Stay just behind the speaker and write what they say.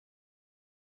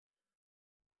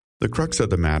The Crux of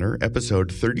the Matter,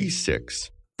 Episode 36,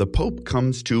 The Pope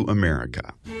Comes to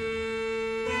America.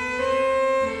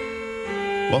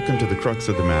 Welcome to The Crux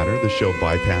of the Matter, the show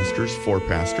by pastors for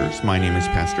pastors. My name is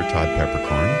Pastor Todd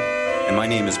Peppercorn. And my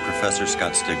name is Professor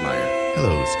Scott Stigmeyer.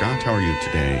 Hello, Scott. How are you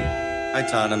today? Hi,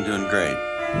 Todd. I'm doing great.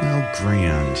 Well,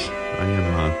 grand. I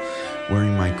am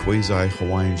wearing my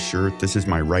quasi-Hawaiian shirt. This is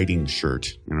my writing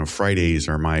shirt. You know, Fridays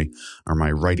are my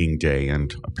writing day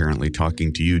and apparently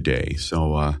talking to you day.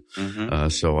 So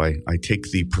so I take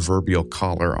the proverbial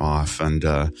collar off and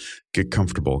get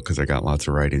comfortable because I got lots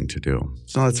of writing to do.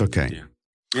 So that's okay.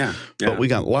 Yeah. But we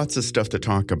got lots of stuff to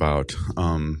talk about.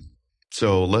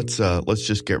 So let's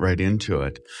just get right into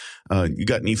it. You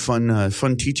got any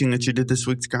fun teaching that you did this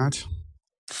week, Scott?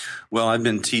 Well, I've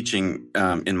been teaching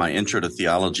in my Intro to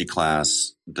Theology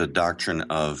class the doctrine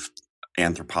of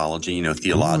anthropology,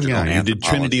 theological anthropology. You did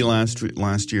Trinity last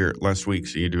week,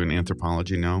 so you're doing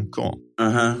anthropology now? Cool.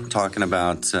 Talking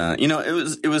about,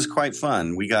 it was quite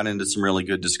fun. We got into some really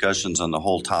good discussions on the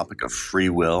whole topic of free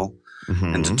will.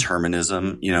 And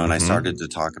determinism, and I started to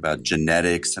talk about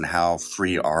genetics and how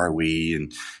free are we,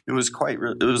 and it was quite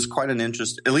an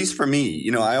interest, at least for me.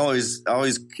 I always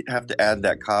have to add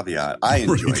that caveat. I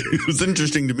enjoyed it. It was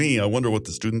interesting to me. I wonder what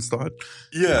the students thought.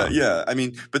 Yeah. I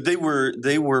mean, but they were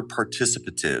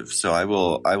participative, so I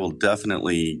will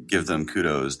definitely give them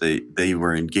kudos. They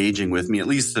were engaging with me. At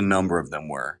least a number of them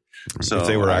were. So if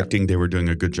they were acting, they were doing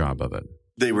a good job of it.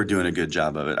 They were doing a good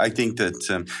job of it. I think that,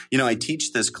 I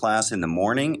teach this class in the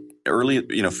morning, early,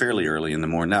 fairly early in the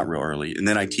morning, not real early. And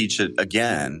then I teach it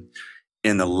again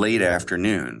in the late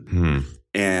afternoon.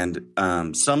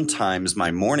 And sometimes my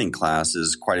morning class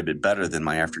is quite a bit better than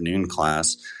my afternoon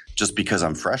class just because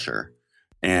I'm fresher.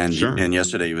 And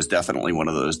yesterday was definitely one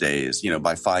of those days.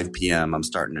 By 5 p.m. I'm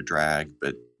starting to drag,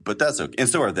 but that's okay. And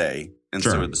so are they. And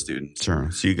so are the students.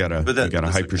 Sure. So you gotta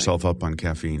hype yourself up on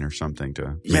caffeine or something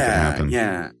to make it happen.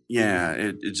 Yeah.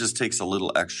 It just takes a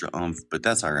little extra oomph, but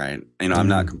that's all right. I'm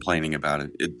not complaining about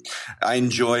it. I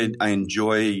enjoy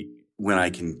when I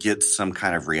can get some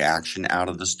kind of reaction out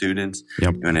of the students.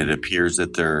 Yep. When it appears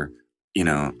that they're,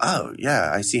 oh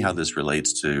yeah, I see how this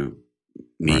relates to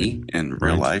me in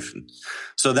real life. And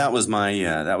so that was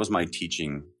my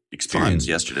teaching experience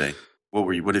yesterday.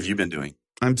 What have you been doing?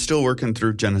 I'm still working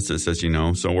through Genesis, as you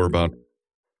know, so we're about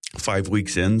 5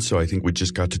 weeks in, so I think we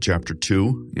just got to chapter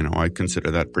 2. I consider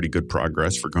that pretty good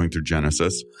progress for going through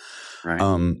Genesis. Right.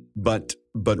 But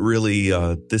really,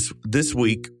 this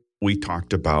week we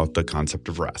talked about the concept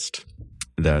of rest,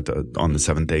 that on the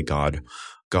seventh day God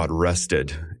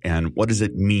rested. And what does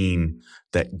it mean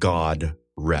that God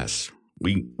rests?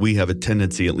 We have a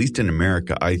tendency, at least in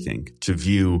America, I think, to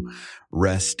view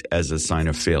rest as a sign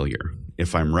of failure.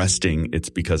 If I'm resting, it's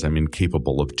because I'm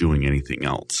incapable of doing anything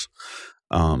else.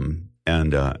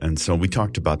 And so we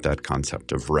talked about that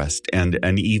concept of rest and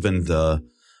even the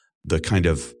kind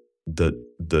of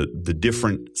the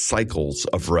different cycles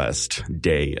of rest,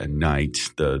 day and night,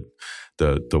 the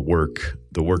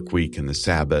work week and the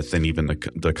Sabbath, and even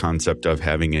the concept of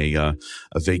having a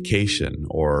vacation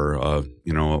or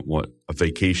what a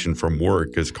vacation from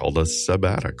work is called a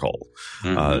sabbatical.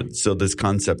 So this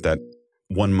concept that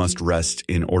one must rest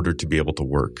in order to be able to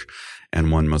work,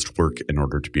 and one must work in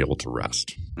order to be able to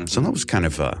rest. So that was kind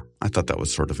of I thought that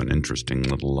was sort of an interesting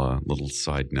little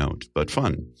side note, but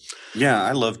fun. Yeah,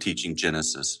 I love teaching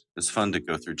Genesis. It's fun to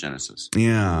go through Genesis.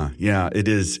 Yeah, it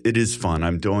is. It is fun.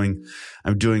 I'm doing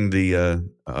the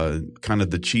kind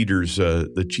of the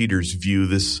cheater's view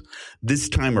this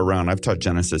time around. I've taught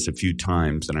Genesis a few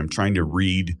times, and I'm trying to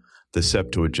read the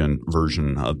Septuagint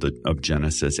version of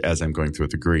Genesis as I'm going through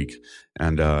the Greek,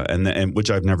 and which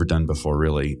I've never done before,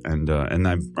 really, and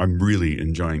I'm really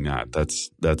enjoying that.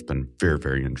 That's been very,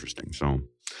 very interesting.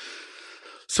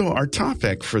 So our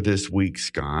topic for this week,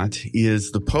 Scott,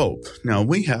 is the Pope. Now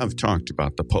we have talked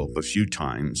about the Pope a few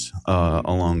times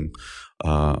along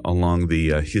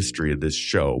the history of this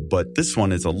show, but this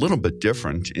one is a little bit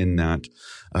different in that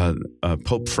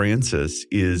Pope Francis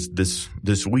is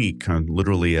this week,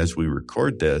 literally as we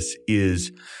record this,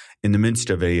 is in the midst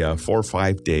of a 4 or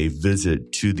 5 day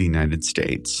visit to the United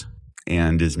States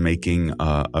and is making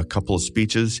a couple of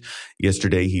speeches.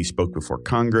 Yesterday he spoke before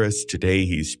Congress. Today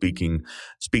he's speaking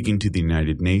to the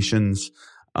United Nations.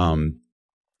 And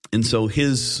so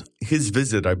his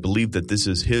visit, I believe that this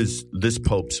is this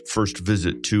Pope's first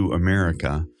visit to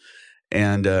America,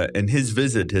 and his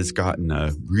visit has gotten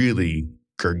a really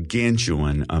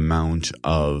gargantuan amount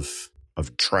of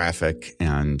traffic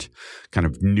and kind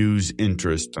of news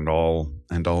interest and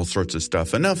all sorts of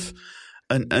stuff. Enough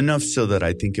enough so that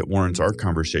I think it warrants our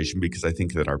conversation, because I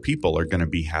think that our people are going to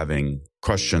be having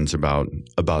questions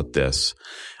about this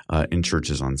in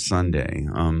churches on Sunday.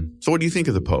 So what do you think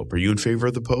of the Pope? Are you in favor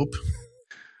of the Pope?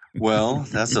 Well,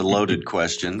 that's a loaded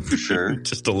question for sure.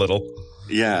 Just a little.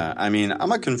 Yeah. I mean,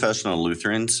 I'm a confessional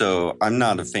Lutheran, so I'm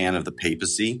not a fan of the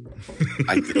papacy.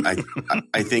 I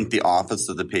think the office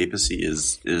of the papacy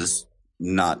is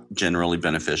not generally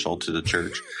beneficial to the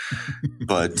church.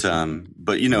 But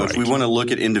you know, right. If we want to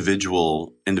look at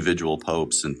individual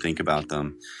popes and think about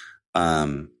them,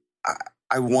 I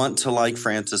want to like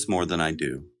Francis more than I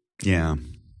do. Yeah.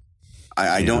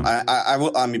 I don't. I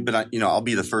will. I mean, but I'll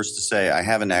be the first to say I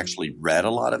haven't actually read a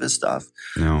lot of his stuff.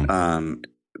 No.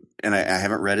 And I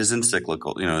haven't read his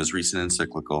encyclical, his recent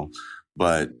encyclical.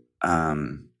 But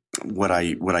what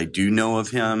I do know of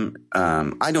him,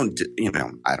 I don't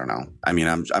know. I mean,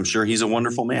 I'm sure he's a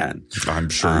wonderful man. I'm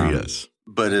sure he is.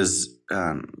 But as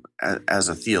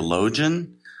a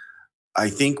theologian, I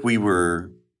think we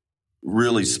were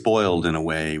really spoiled in a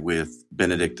way with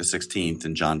Benedict XVI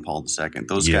and John Paul II.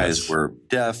 Those guys were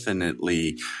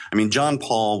definitely, I mean, John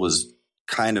Paul was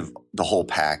kind of the whole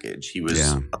package. He was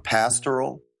a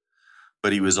pastoral,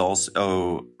 but he was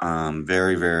also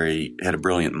very, very, had a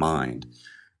brilliant mind.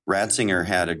 Ratzinger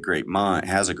has a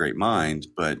great mind,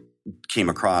 but came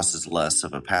across as less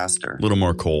of a pastor. A little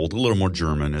more cold, a little more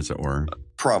German, as it were.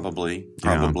 Probably.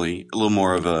 A little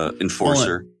more of a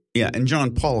enforcer. Well, and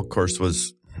John Paul, of course,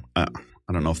 was I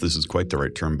don't know if this is quite the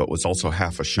right term, but was also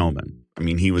half a showman. I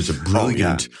mean, he was a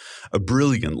brilliant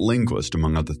linguist,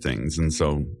 among other things. And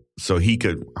so he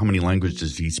could – how many languages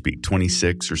does he speak?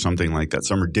 26 or something like that,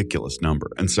 some ridiculous number.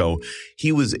 And so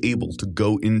he was able to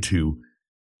go into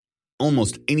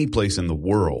almost any place in the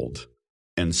world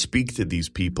and speak to these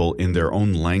people in their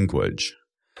own language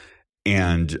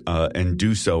and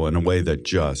do so in a way that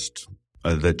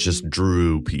just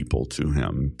drew people to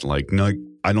him. Like, no,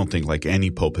 I don't think like any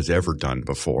pope has ever done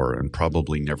before, and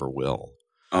probably never will.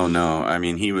 Oh no! I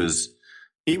mean, he was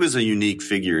a unique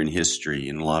figure in history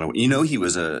in a lot of. He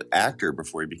was an actor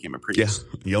before he became a priest.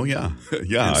 Yeah. Oh yeah.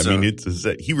 Yeah. I mean,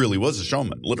 he really was a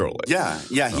showman, literally. Yeah.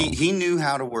 Yeah. So. He knew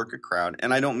how to work a crowd,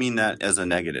 and I don't mean that as a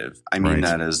negative. I mean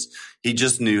that as he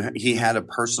just knew. He had a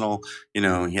personal. He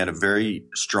had a very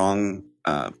strong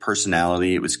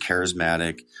personality. It was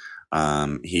charismatic.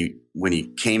 When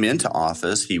he came into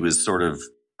office, he was sort of,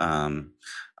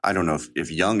 I don't know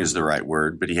if young is the right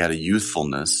word, but he had a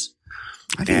youthfulness.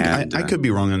 I think I could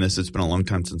be wrong on this. It's been a long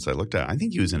time since I looked at it. I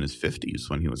think he was in his 50s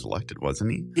when he was elected,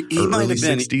 wasn't he? He might have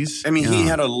been. 60s? I mean, he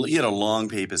had a long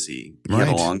papacy. He had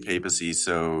a long papacy,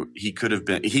 so he could have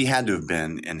been. He had to have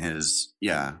been in his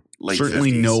late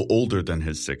certainly 50s. No older than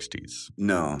his 60s.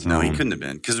 No, he couldn't have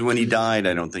been, because when he died,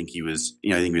 I don't think he was.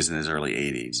 I think he was in his early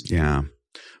 80s. Yeah.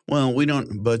 Well, we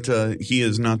don't, but he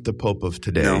is not the Pope of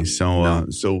today. No,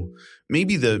 so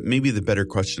maybe the better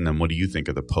question than what do you think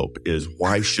of the Pope is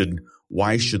why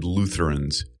should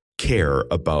Lutherans care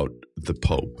about the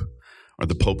Pope or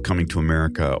the Pope coming to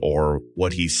America or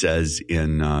what he says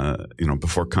in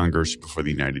before Congress, before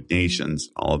the United Nations,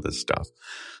 all of this stuff.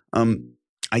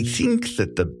 I think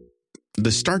that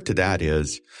the start to that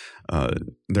is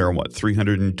there are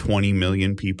 320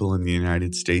 million people in the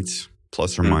United States.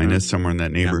 Plus or minus, somewhere in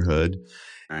that neighborhood.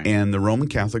 Yeah. Right. And the Roman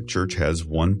Catholic Church has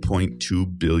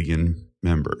 1.2 billion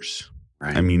members.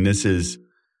 Right. I mean, this is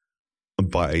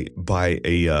by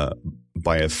a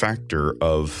factor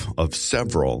of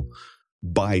several,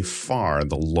 by far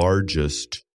the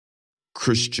largest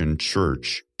Christian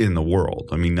church in the world.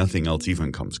 I mean, nothing else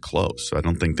even comes close. I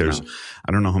don't think there's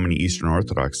I don't know how many Eastern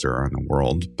Orthodox there are in the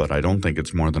world, but I don't think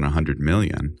it's more than 100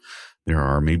 million. There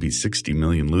are maybe 60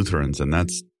 million Lutherans, and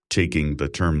that's taking the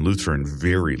term Lutheran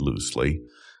very loosely.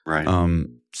 Right.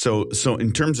 So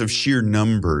in terms of sheer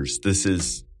numbers, this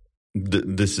is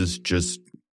just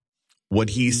what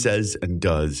he says and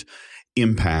does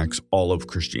impacts all of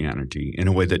Christianity in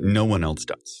a way that no one else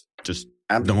does. Just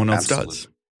no one else does.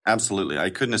 Absolutely. I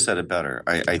couldn't have said it better.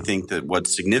 I think that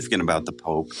what's significant about the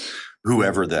Pope,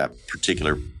 whoever that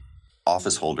particular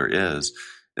office holder is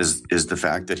the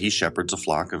fact that he shepherds a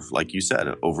flock of, like you said,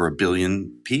 over 1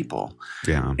 billion people.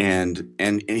 Yeah. And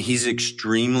he's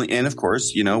extremely, and of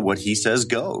course, what he says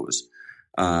goes.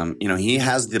 He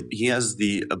has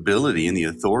the ability and the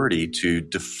authority to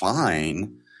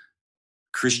define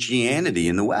Christianity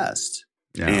in the West.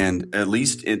 Yeah. And at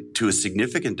least to a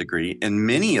significant degree, and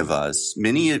many of us,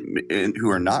 who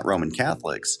are not Roman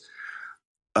Catholics,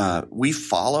 we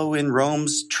follow in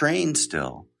Rome's train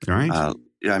still. Right.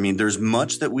 I mean, there's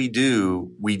much that we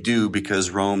do because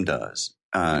Rome does,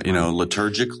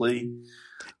 liturgically.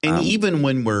 And even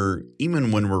when we're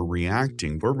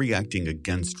reacting, we're reacting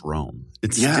against Rome.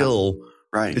 It's still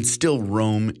right. It's still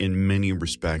Rome in many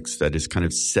respects that is kind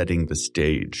of setting the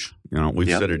stage. We've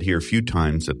said it here a few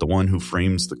times that the one who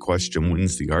frames the question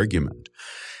wins the argument.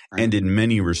 Right. And in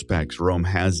many respects, Rome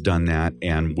has done that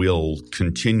and will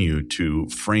continue to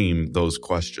frame those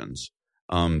questions.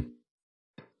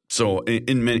 So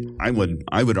in many, I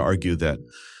would argue that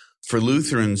for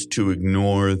Lutherans to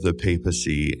ignore the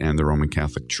papacy and the Roman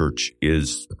Catholic Church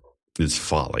is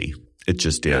folly. It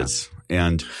just is.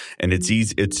 And it's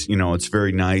easy. It's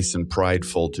very nice and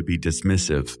prideful to be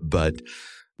dismissive, but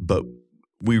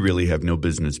we really have no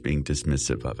business being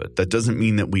dismissive of it. That doesn't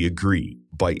mean that we agree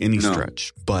by any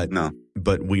stretch, but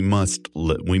we must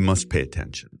pay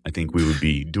attention. I think we would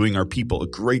be doing our people a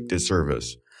great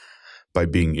disservice by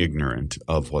being ignorant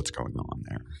of what's going on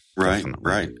there. Right, Definitely.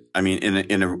 right. I mean,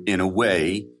 in a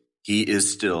way, he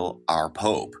is still our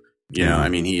Pope. You know, I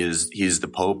mean, he's the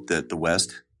Pope that the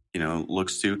West,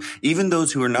 looks to. Even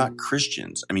those who are not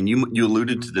Christians. I mean, you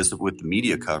alluded to this with the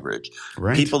media coverage.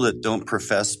 Right. People that don't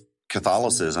profess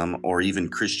Catholicism or even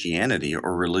Christianity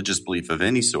or religious belief of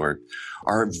any sort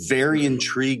are very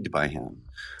intrigued by him.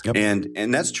 Yep.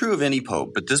 And that's true of any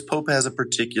Pope. But this Pope has a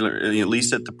particular, at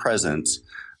least at the present,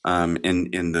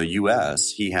 in the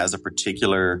U.S., he has a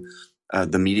particular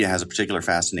the media has a particular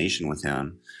fascination with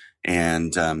him.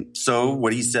 And so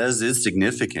what he says is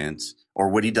significant, or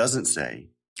what he doesn't say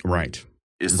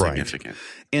is significant.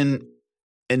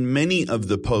 And many of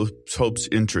the Pope's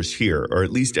interests here, or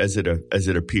at least as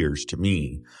it appears to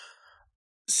me,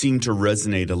 seem to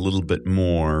resonate a little bit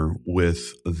more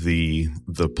with the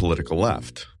political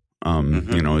left.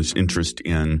 His interest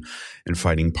in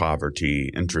fighting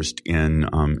poverty, interest in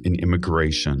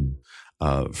immigration,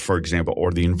 for example,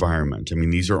 or the environment. I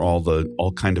mean, these are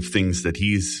all kind of things that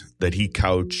he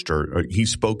couched or he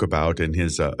spoke about in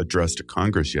his address to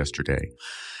Congress yesterday.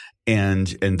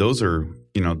 And those are,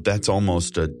 that's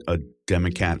almost a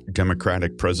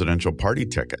Democratic presidential party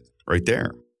ticket right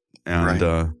there. And,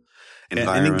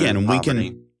 and again,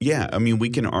 we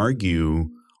can argue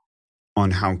on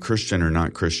how Christian or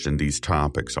not Christian these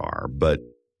topics are. But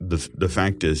the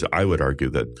fact is, I would argue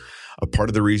that a part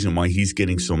of the reason why he's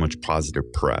getting so much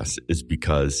positive press is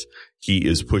because he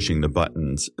is pushing the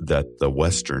buttons that the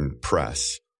Western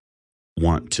press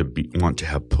want to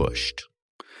have pushed.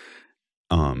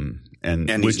 And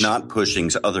he's not pushing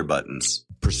other buttons.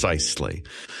 Precisely.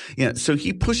 Yeah. So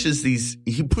he pushes these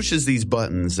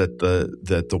buttons that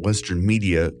the Western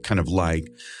media kind of like,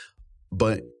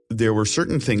 but there were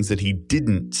certain things that he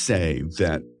didn't say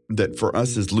that for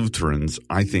us as Lutherans,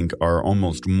 I think are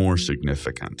almost more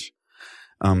significant.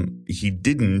 He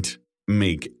didn't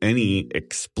make any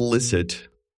explicit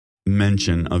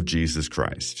mention of Jesus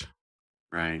Christ.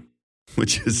 Right.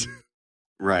 Which is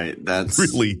That's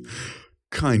really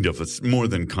kind of more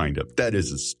than kind of. That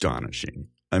is astonishing.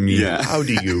 I mean, how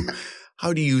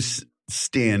do you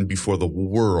stand before the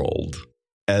world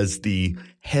as the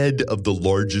head of the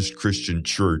largest Christian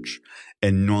church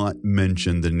and not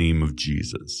mention the name of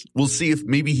Jesus? We'll see if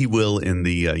maybe he will in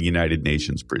the United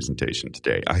Nations presentation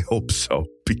today. I hope so,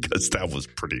 because that was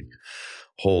pretty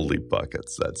holy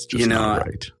buckets. That's just not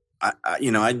right.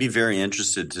 I'd be very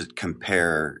interested to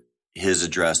compare his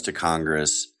address to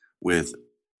Congress with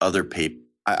other papers.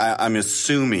 I'm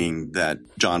assuming that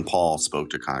John Paul spoke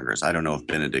to Congress. I don't know if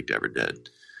Benedict ever did.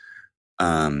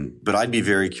 But I'd be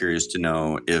very curious to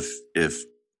know if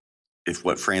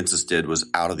what Francis did was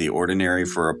out of the ordinary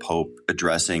for a pope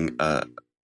addressing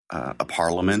a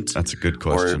parliament. That's a good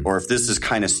question. Or if this is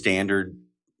kind of standard,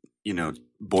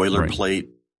 boilerplate.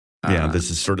 Right. This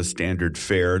is sort of standard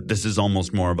fare. This is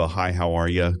almost more of a hi, how are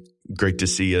you? Great to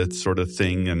see you sort of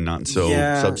thing, and not so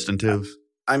substantive.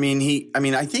 I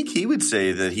think he would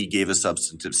say that he gave a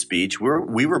substantive speech.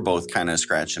 We were both kind of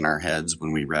scratching our heads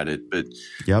when we read it, but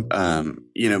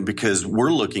because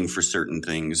we're looking for certain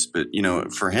things. But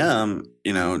for him,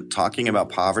 talking about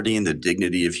poverty and the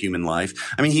dignity of human life.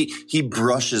 I mean, he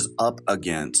brushes up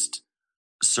against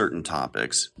certain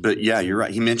topics. But yeah, you're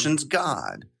right. He mentions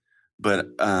God, but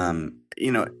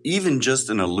even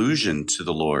just an allusion to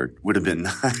the Lord would have been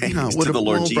nice to the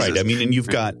Lord Jesus. Right. I mean, and you've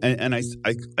got, and I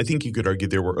think you could argue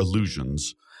there were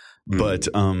allusions, but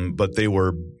they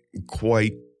were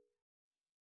quite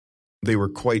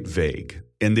vague,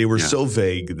 and they were so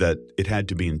vague that it had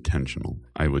to be intentional.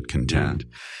 I would contend.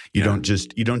 You don't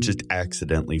just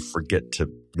accidentally forget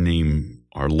to name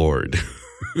our Lord.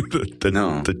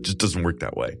 That just doesn't work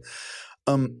that way.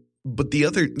 But the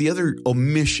other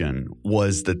omission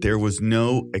was that there was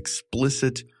no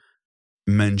explicit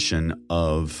mention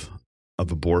of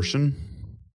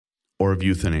abortion or of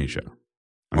euthanasia.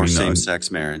 Or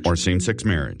same-sex marriage. Or same-sex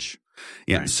marriage.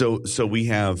 Yeah. Right. So we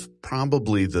have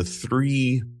probably the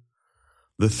three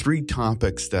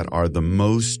topics that are the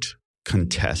most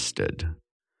contested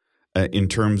in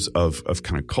terms of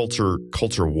kind of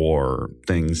culture war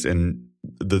things, and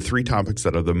the three topics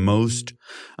that are the most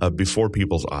before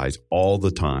people's eyes all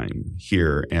the time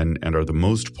here and are the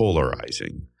most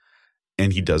polarizing.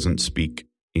 And he doesn't speak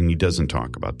and he doesn't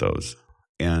talk about those.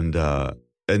 And I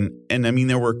mean,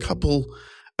 there were a couple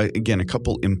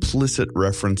implicit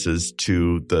references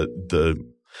to the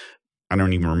I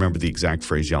don't even remember the exact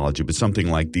phraseology, but something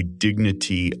like the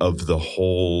dignity of the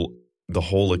whole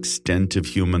extent of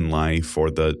human life, or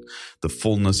the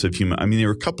fullness of human. I mean, there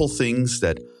were a couple things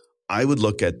that I would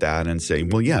look at that and say,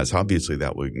 well, yes, obviously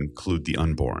that would include the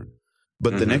unborn.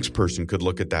 But the next person could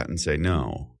look at that and say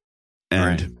no.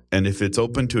 And if it's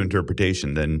open to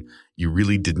interpretation, then you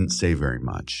really didn't say very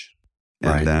much.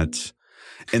 And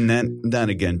that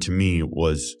again to me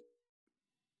was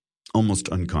almost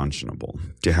unconscionable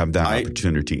to have that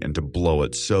opportunity and to blow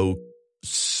it so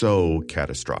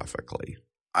catastrophically.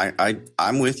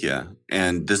 I'm with you.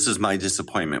 And this is my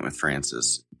disappointment with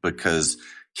Francis, because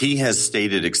he has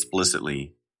stated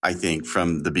explicitly, I think,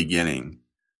 from the beginning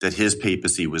that his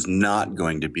papacy was not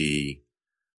going to be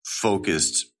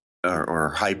focused or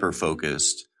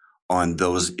hyper-focused on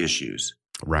those issues.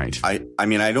 Right. I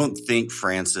mean, I don't think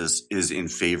Francis is in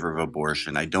favor of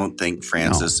abortion. I don't think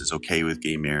Francis is okay with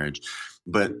gay marriage.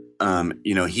 But,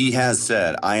 he has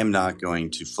said, I am not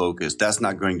going to focus. That's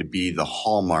not going to be the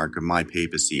hallmark of my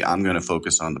papacy. I'm going to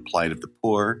focus on the plight of the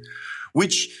poor,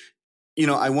 which,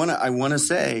 I want to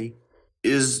say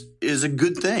is a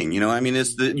good thing. I mean,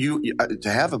 it's to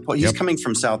have he's coming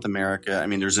from South America. I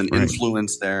mean, there's an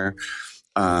influence there.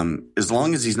 As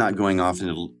long as he's not going off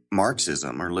into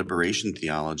Marxism or liberation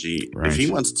theology, if he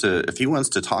wants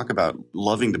to talk about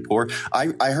loving the poor,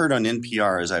 I heard on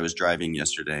NPR as I was driving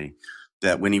yesterday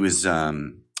that when he was,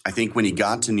 I think when he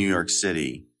got to New York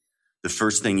City, the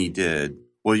first thing he did,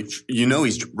 well,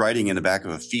 he's riding in the back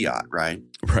of a Fiat, right?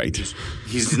 Right.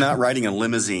 He's not riding a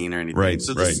limousine or anything. Right.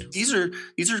 So these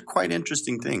are quite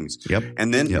interesting things. Yep.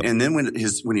 And then when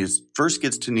he first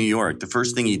gets to New York, the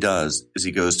first thing he does is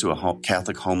he goes to a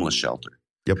Catholic homeless shelter.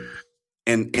 Yep.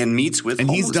 And meets with, and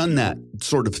he's done that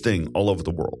sort of thing all over the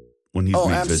world when he's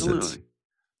made visits.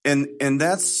 And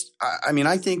that's, I mean,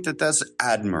 I think that's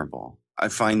admirable. I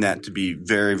find that to be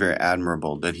very, very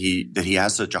admirable that he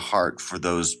has such a heart for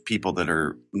those people that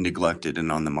are neglected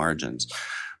and on the margins.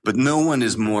 But no one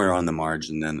is more on the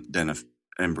margin than an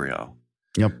embryo.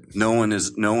 Yep. No one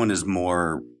is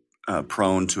more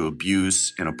prone to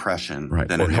abuse and oppression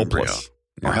than an embryo,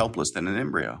 or helpless than an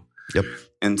embryo. Yep.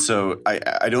 And so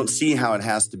I don't see how it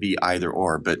has to be either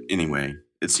or, but anyway,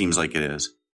 it seems like it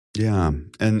is. Yeah.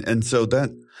 And so that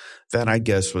I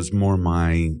guess was more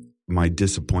my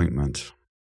disappointment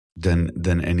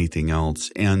than anything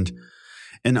else. And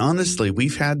honestly,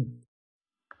 we've had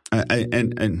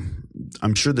and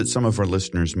I'm sure that some of our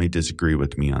listeners may disagree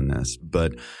with me on this,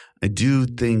 but I do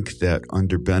think that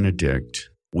under Benedict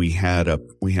we had a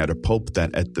pope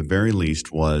that at the very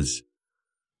least was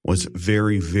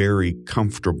very, very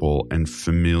comfortable and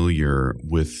familiar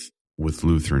with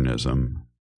Lutheranism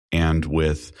and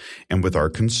with our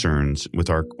concerns, with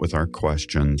our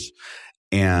questions,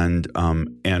 and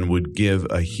would give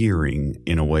a hearing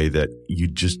in a way that you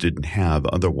just didn't have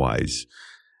otherwise.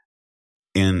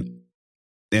 And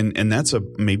that's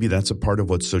maybe that's a part of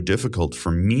what's so difficult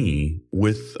for me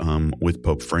with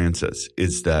Pope Francis,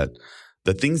 is that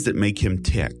the things that make him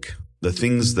tick,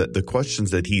 the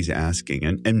questions that he's asking,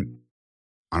 and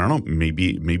I don't know,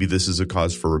 maybe this is a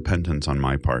cause for repentance on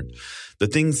my part. The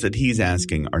things that he's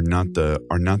asking are not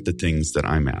the things that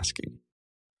I'm asking,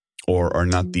 or are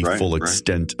not the full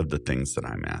extent of the things that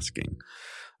I'm asking.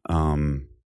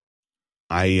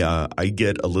 I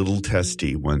get a little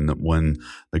testy when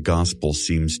the gospel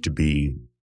seems to be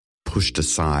pushed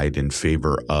aside in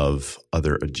favor of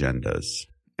other agendas,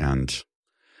 and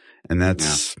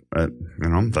that's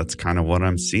that's kind of what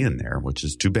I'm seeing there, which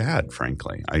is too bad,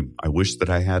 frankly. I wish that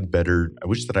I had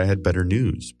better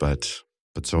news, but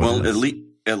so well,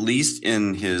 at least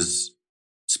in his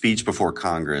speech before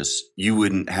Congress, you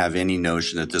wouldn't have any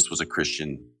notion that this was a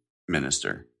Christian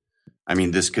minister. I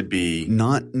mean, this could be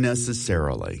not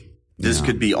necessarily. This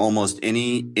could be almost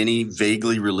any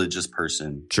vaguely religious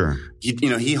person. Sure.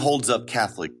 He holds up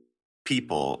Catholic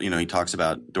people. He talks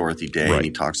about Dorothy Day and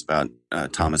he talks about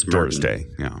Thomas Merton. Doris Day,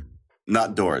 yeah.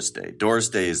 Not Doris Day. Doris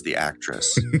Day is the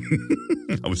actress.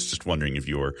 I was just wondering if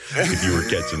you were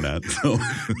catching that. So.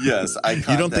 Yes, I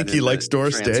caught You don't that think he likes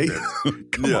Doris Day?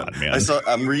 Come on, man.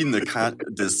 I'm reading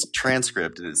this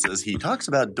transcript, and it says he talks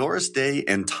about Doris Day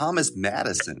and Thomas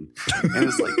Madison, and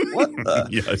it's like, what the?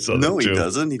 Yeah, I saw no, that too. He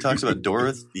doesn't. He talks about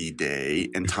Dorothy Day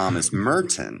and Thomas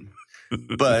Merton.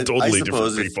 But totally I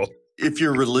suppose different people. If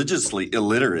you're religiously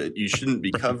illiterate, you shouldn't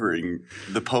be covering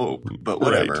the Pope, but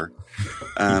whatever.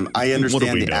 Right. I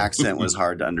understand the accent was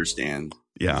hard to understand.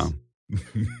 Yeah.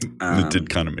 It did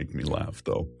kind of make me laugh,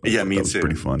 though. Yeah, me too. That was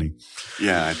pretty funny.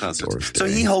 Yeah, I thought so. So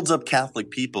he holds up Catholic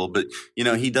people, but,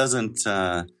 he doesn't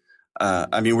we're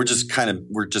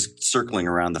just circling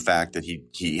around the fact that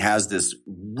he has this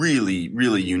really,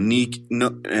 really unique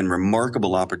and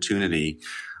remarkable opportunity.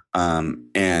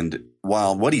 And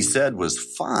while what he said was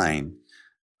fine,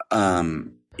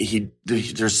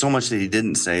 there's so much that he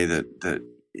didn't say that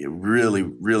it really,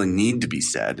 really need to be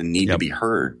said and need to be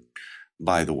heard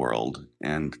by the world.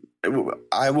 And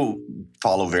I will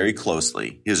follow very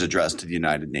closely his address to the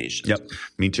United Nations. Yep,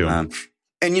 me too.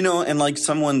 And like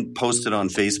someone posted on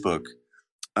Facebook,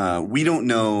 we don't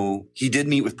know. He did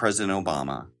meet with President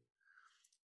Obama.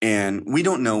 And we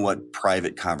don't know what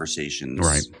private conversations.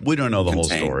 Right. We don't know the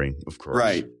contain. Whole story, of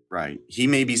course. Right. He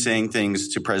may be saying things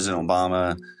to President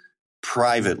Obama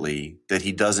privately that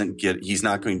he's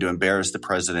not going to embarrass the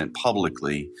president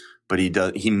publicly, but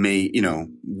he may,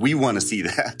 we want to see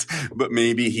that, but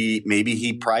maybe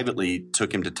he privately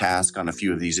took him to task on a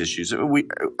few of these issues. I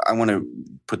want to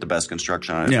put the best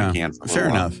construction on it if we can. Fair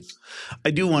enough.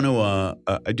 I do want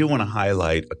to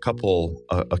highlight a couple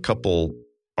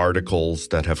articles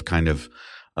that have kind of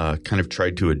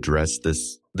tried to address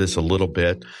this a little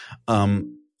bit. There's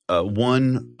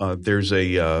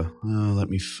let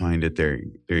me find it. There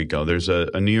you go. There's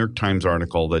a New York Times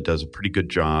article that does a pretty good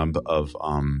job of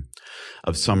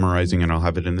summarizing, and I'll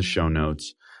have it in the show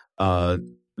notes.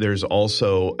 There's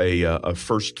also a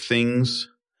First Things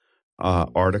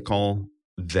article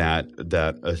that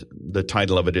the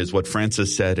title of it is "What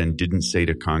Francis Said and Didn't Say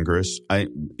to Congress."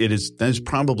 That is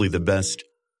probably the best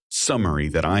summary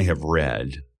that I have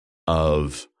read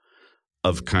of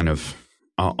kind of,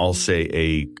 I'll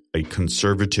say, a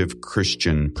conservative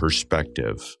Christian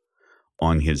perspective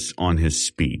on his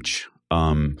speech.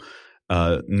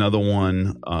 Another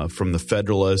one from the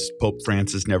Federalist: Pope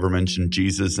Francis never mentioned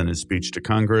Jesus in his speech to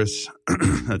Congress.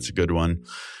 That's a good one.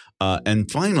 And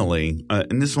finally,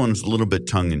 and this one's a little bit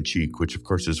tongue in cheek, which of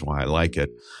course is why I like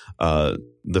it.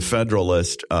 The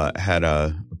Federalist had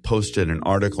posted an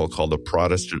article called "A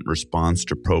Protestant Response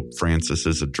to Pope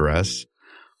Francis's Address."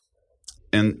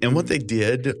 And what they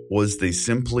did was they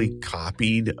simply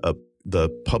copied the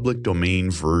public domain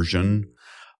version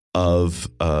of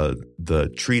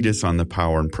the treatise on the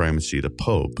power and primacy of the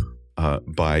Pope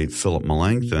by Philip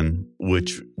Melanchthon,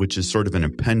 which is sort of an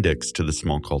appendix to the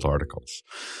Small Cult Articles.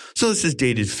 So this is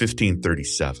dated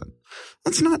 1537.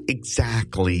 That's not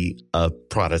exactly a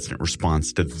Protestant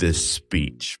response to this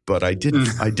speech, but I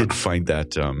did find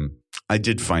that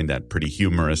pretty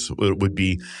humorous. It would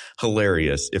be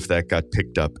hilarious if that got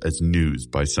picked up as news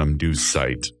by some news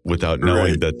site without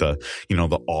knowing that the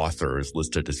author is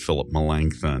listed as Philip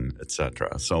Melanchthon,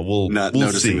 etc. So we'll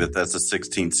noticing see. that that's a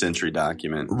 16th century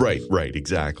document. Right,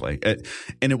 exactly. And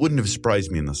it wouldn't have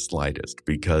surprised me in the slightest,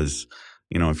 because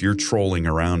if you're trolling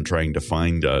around trying to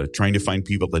find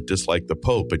people that dislike the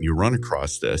Pope, and you run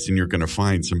across this, and you're going to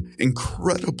find some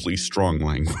incredibly strong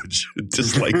language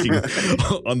disliking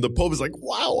on the Pope. It's like,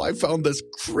 wow, I found this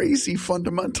crazy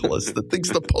fundamentalist that thinks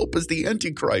the Pope is the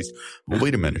Antichrist. Well,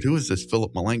 wait a minute, who is this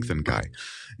Philip Melanchthon guy?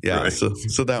 Yeah, right.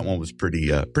 So that one was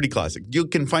pretty classic. You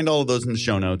can find all of those in the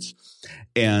show notes,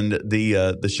 and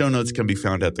the show notes can be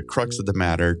found at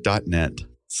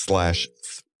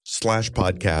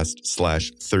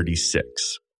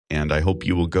thecruxofthematter.net/podcast/36. And I hope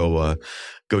you will go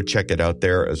check it out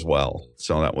there as well.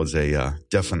 So that was a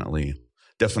definitely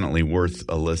worth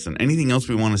a listen. Anything else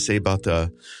we want to say about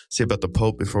the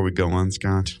Pope before we go on,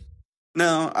 Scott?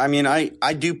 No, I mean,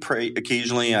 I do pray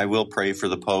occasionally. I will pray for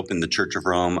the Pope and the Church of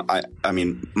Rome. I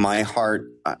mean, my heart,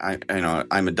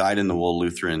 I'm a dyed-in-the-wool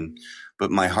Lutheran,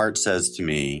 but my heart says to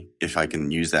me, if I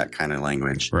can use that kind of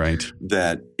language, right,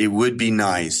 that it would be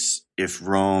nice if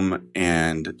Rome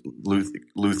and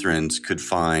Lutherans could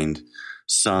find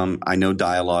some. I know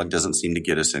dialogue doesn't seem to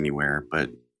get us anywhere,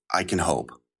 but I can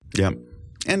hope. Yeah,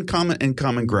 and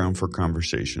common ground for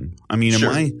conversation. I mean,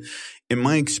 sure. in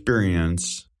my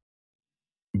experience,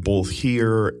 both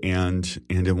here and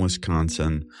in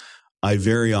Wisconsin, I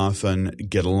very often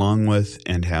get along with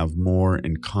and have more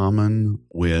in common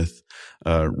with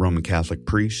Roman Catholic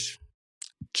priests,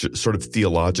 sort of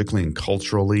theologically and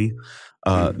culturally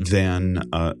than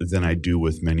I do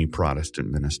with many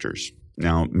Protestant ministers.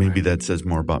 Now, maybe that says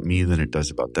more about me than it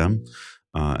does about them,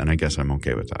 and I guess I'm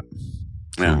okay with that.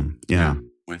 Yeah,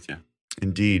 with you.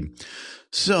 Indeed.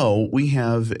 So we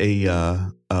have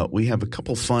a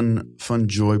couple fun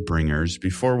joy bringers.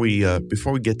 Before we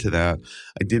get to that,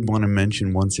 I did want to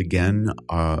mention once again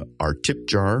our tip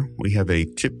jar. We have a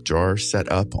tip jar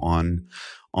set up on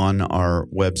our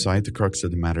website,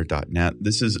 thecruxofthematter.net.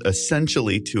 This is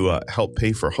essentially to help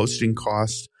pay for hosting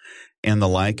costs and the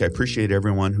like. I appreciate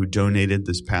everyone who donated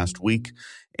this past week.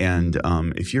 And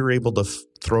if you're able to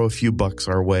throw a few bucks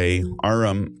our way,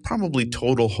 our probably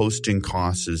total hosting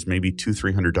costs is maybe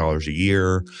 $200-300 a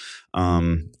year,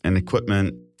 and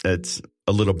equipment it's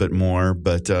a little bit more.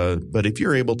 But if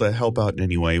you're able to help out in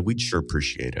any way, we'd sure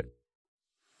appreciate it.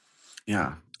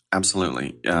 Yeah,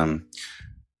 absolutely.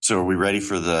 So are we ready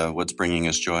for what's bringing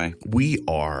us joy? We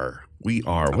are. Okay.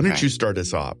 Why don't you start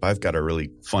us off? I've got a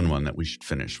really fun one that we should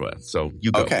finish with. So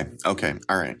you go. Okay.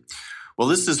 All right. Well,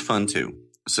 this is fun too.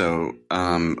 So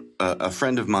a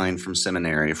friend of mine from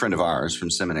seminary, a friend of ours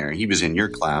from seminary, he was in your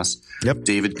class. Yep.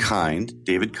 David Kind.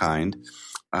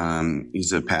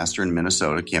 He's a pastor in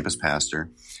Minnesota, campus pastor.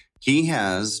 He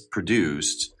has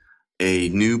produced a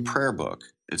new prayer book.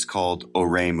 It's called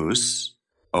Oremus,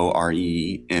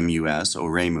 Oremus,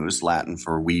 Oremus, Latin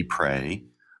for we pray,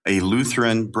 a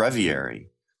Lutheran breviary.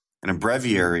 And a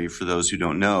breviary, for those who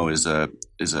don't know, is a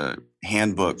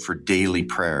handbook for daily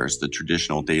prayers, the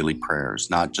traditional daily prayers,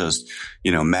 not just,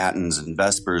 matins and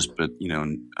vespers, but,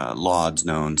 lauds,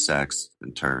 known, sex,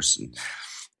 and terce,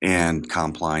 and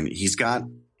compline. He's got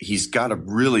a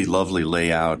really lovely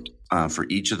layout for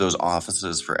each of those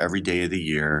offices for every day of the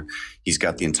year. He's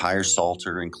got the entire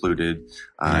Psalter included.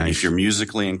 Nice. If you're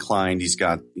musically inclined, he's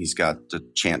got the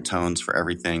chant tones for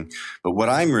everything. But what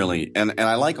I'm really, and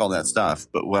I like all that stuff,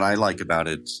 but what I like about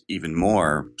it even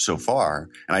more so far,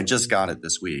 and I just got it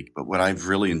this week, but what I've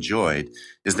really enjoyed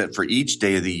is that for each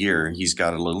day of the year, he's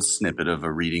got a little snippet of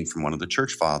a reading from one of the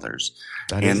church fathers.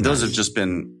 Those have just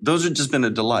been a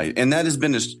delight. And that has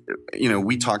been,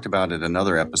 we talked about it in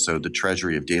another episode, the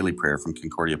Treasury of Daily Prayer from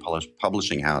Concordia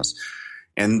Publishing House.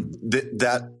 And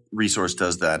that resource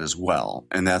does that as well.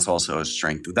 And that's also a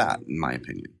strength of that, in my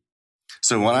opinion.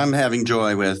 So what I'm having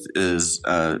joy with is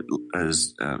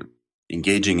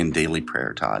engaging in daily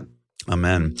prayer, Todd.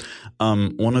 Amen.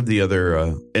 One of the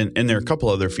other, and there are a couple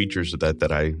other features of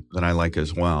that I like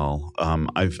as well.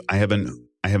 I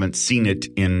haven't seen it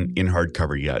in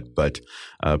hardcover yet, but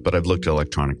I've looked at the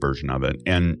electronic version of it,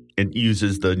 and it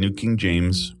uses the New King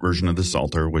James version of the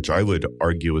Psalter, which I would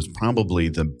argue is probably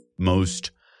the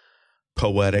most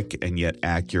poetic and yet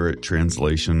accurate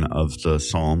translation of the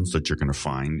Psalms that you're going to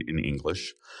find in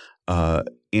English,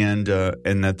 and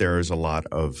that there is a lot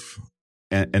of,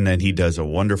 and that he does a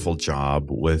wonderful job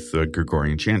with the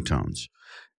Gregorian chant tones.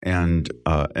 And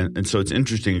so it's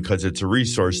interesting because it's a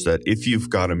resource that if you've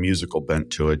got a musical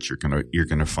bent to it, you're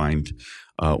gonna find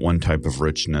one type of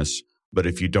richness. But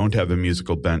if you don't have a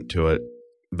musical bent to it,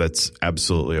 that's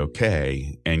absolutely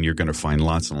okay, and you're going to find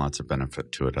lots and lots of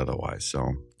benefit to it otherwise.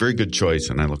 So very good choice,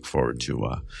 and I look forward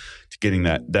to getting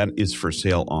that. That is for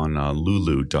sale on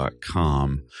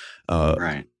lulu.com.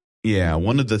 Right. Yeah,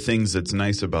 one of the things that's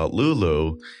nice about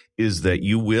Lulu is that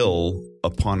you will,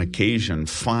 upon occasion,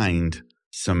 find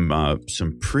some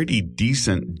pretty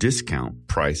decent discount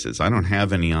prices. I don't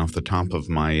have any off the top of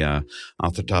my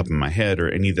head, or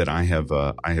any that I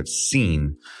have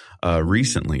seen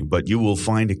recently, but you will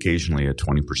find occasionally a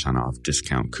 20% off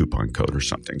discount coupon code or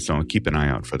something. So keep an eye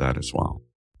out for that as well.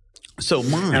 So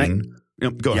mine,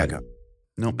 go ahead.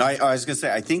 No, I was going to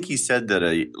say, I think he said that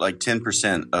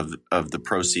 10% of the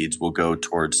proceeds will go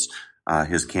towards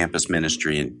his campus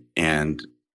ministry, and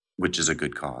which is a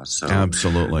good cause. So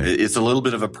absolutely, it's a little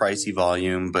bit of a pricey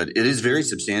volume, but it is very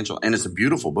substantial, and it's a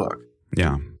beautiful book.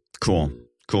 Yeah, cool.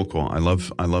 I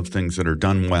love things that are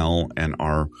done well and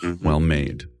are well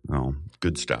made. Oh,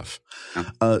 good stuff.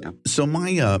 So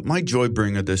my joy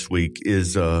bringer this week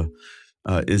is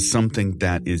something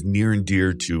that is near and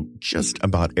dear to just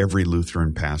about every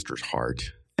Lutheran pastor's heart,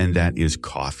 and that is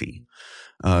coffee.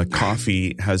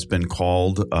 Coffee has been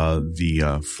called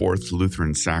the fourth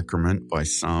Lutheran sacrament by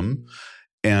some,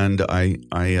 and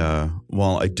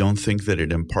while I don't think that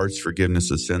it imparts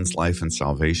forgiveness of sins, life, and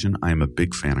salvation, I am a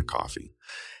big fan of coffee.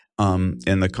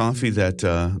 And the coffee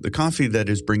that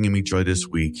is bringing me joy this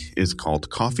week is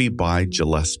called Coffee by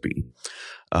Gillespie.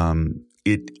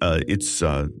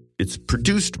 It's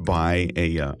produced by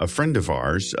a friend of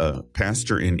ours, a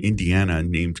pastor in Indiana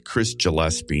named Chris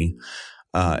Gillespie.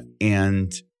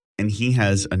 And and he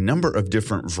has a number of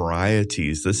different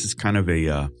varieties. This is kind of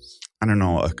a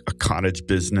cottage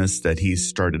business that he's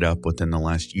started up within the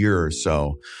last year or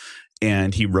so.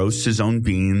 And he roasts his own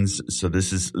beans. So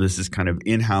this is kind of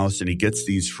in-house, and he gets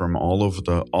these from all over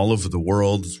the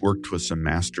world. He's worked with some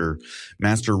master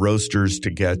roasters to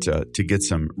get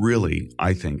some really,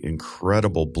 I think,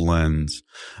 incredible blends.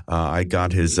 I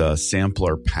got his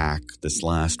sampler pack this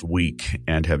last week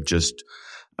and have just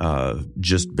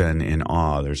been in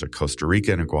awe. There's a Costa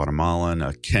Rican, a Guatemalan,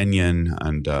 a Kenyan,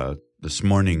 and this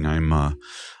morning I'm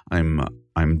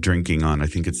drinking on, I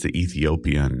think it's the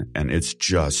Ethiopian, and it's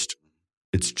just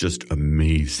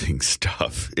amazing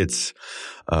stuff. It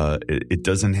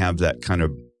doesn't have that kind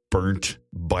of burnt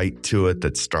bite to it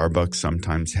that Starbucks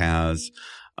sometimes has.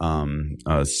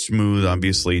 Smooth,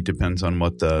 obviously, it depends on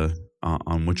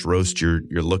on which roast you're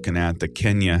looking at. The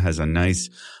Kenya has a nice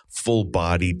full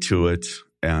body to it,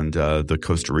 and the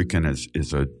Costa Rican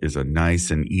is a nice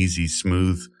and easy,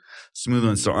 smooth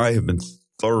one. So I have been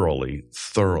thoroughly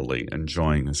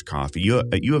enjoying this coffee. You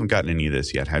haven't gotten any of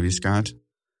this yet, have you, Scott?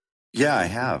 Yeah, I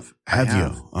have. Have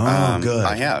you? Oh, good.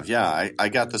 I have. Yeah, I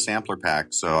got the sampler pack,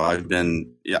 so I've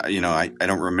been. Yeah, I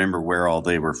don't remember where all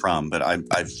they were from, but I've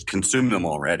consumed them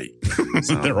already.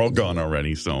 So. They're all gone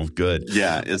already. So good.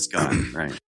 Yeah, it's gone.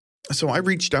 Right. So I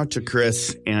reached out to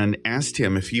Chris and asked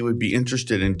him if he would be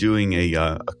interested in doing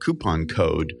a coupon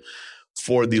code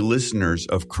for the listeners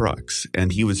of Crux,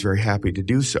 and he was very happy to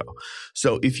do so.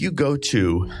 So if you go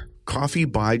to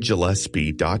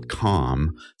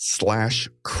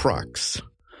coffeebygillespie.com/crux,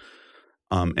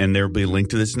 and there'll be a link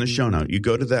to this in the show note. You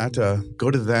go to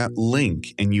that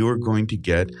link, and you are going to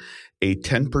get a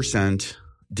 10%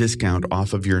 discount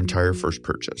off of your entire first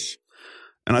purchase.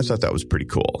 And I thought that was pretty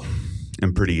cool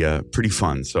and pretty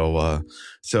fun. So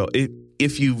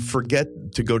if you forget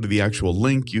to go to the actual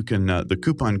link, you can the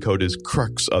coupon code is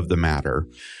Crux of the Matter.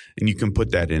 And you can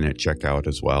put that in at checkout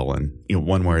as well. And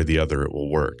one way or the other, it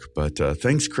will work. But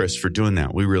thanks, Chris, for doing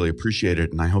that. We really appreciate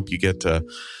it. And I hope you get some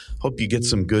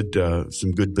good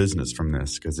business from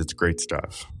this, because it's great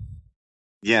stuff.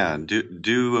 Yeah,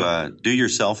 do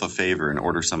yourself a favor and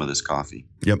order some of this coffee.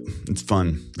 Yep, it's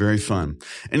fun, very fun.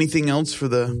 Anything else for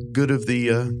the good of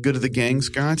the gang,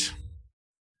 Scott?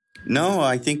 No,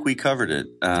 I think we covered it.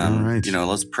 All right.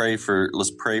 Let's pray for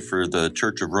the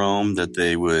Church of Rome, that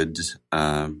they would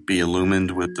be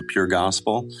illumined with the pure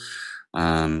gospel.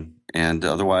 And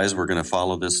otherwise, we're going to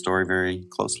follow this story very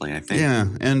closely, I think. Yeah,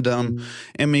 and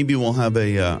maybe we'll have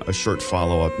a short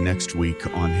follow up next week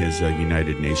on his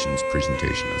United Nations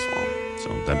presentation as well. So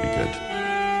that'd be good.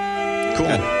 Cool.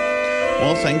 Good.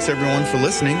 Well, thanks everyone for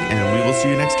listening, and we will see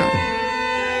you next time.